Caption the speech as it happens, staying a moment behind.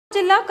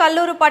జిల్లా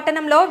కల్లూరు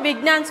పట్టణంలో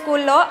విజ్ఞాన్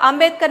స్కూల్లో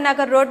అంబేద్కర్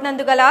నగర్ రోడ్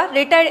నందు గల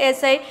రిటైర్డ్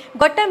ఎస్ఐ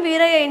గొట్టం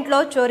వీరయ్య ఇంట్లో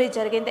చోరీ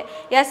జరిగింది.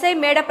 ఎస్ఐ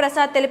మేడ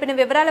ప్రసాద్ తెలిపిన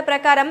వివరాల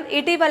ప్రకారం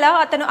ఇటీవల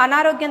అతను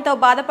అనారోగ్యంతో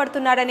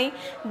బాధపడుతున్నాడని,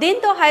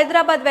 దీంతో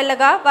హైదరాబాద్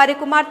వెళ్లగా వారి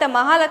కుమార్తె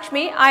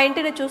మహాలక్ష్మి ఆ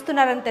ఇంటిని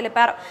చూస్తున్నారని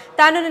తెలిపారు.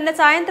 తాను నిన్న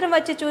సాయంత్రం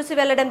వచ్చి చూసి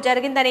వెళ్లడం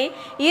జరిగిందని,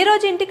 ఈ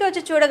రోజు ఇంటికి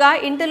వచ్చి చూడగా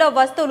ఇంటిలో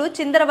వస్తువులు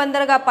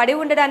చిందరవందరగా పడి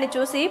ఉండడాన్ని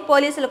చూసి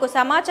పోలీసులకు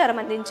సమాచారం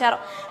అందించారు.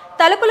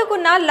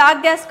 తలుపులకున్న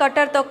లాక్ గ్యాస్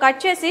కట్టర్తో కట్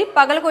చేసి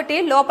పగలగొట్టి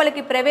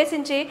లోపలికి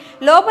ప్రవేశించి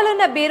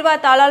లోపలున్న బీర్వా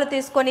తాళాలు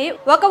తీసుకుని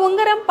ఒక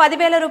ఉంగరం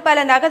 10,000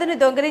 రూపాయల నగదును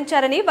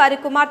దొంగిలించారని వారి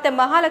కుమార్తె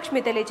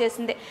మహాలక్ష్మి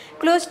తెలియజేసింది.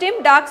 క్లూస్ టీమ్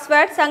డాగ్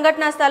స్క్వాడ్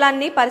సంఘటనా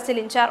స్థలాన్ని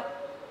పరిశీలించారు.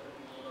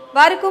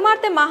 వారి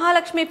కుమార్తె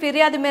మహాలక్ష్మి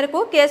ఫిర్యాదు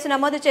మేరకు కేసు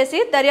నమోదు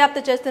చేసి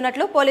దర్యాప్తు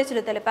చేస్తున్నట్లు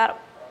పోలీసులు తెలిపారు.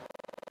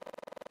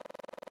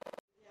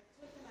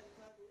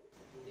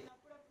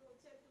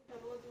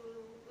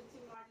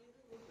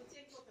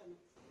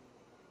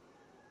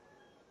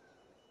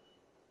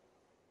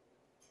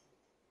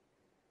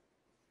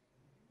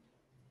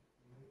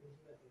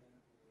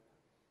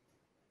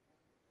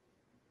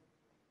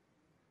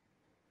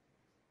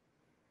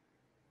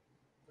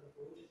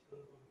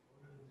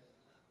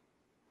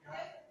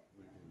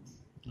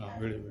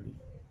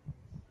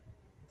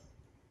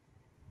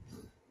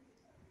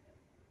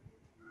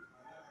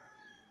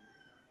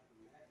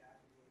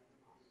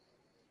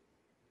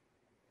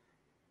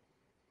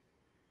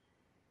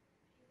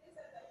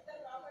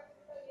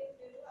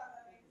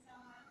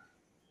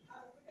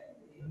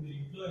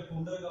 ఇంట్లో ఎక్కువ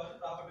ఉండదు కాబట్టి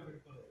ప్రాపర్టీ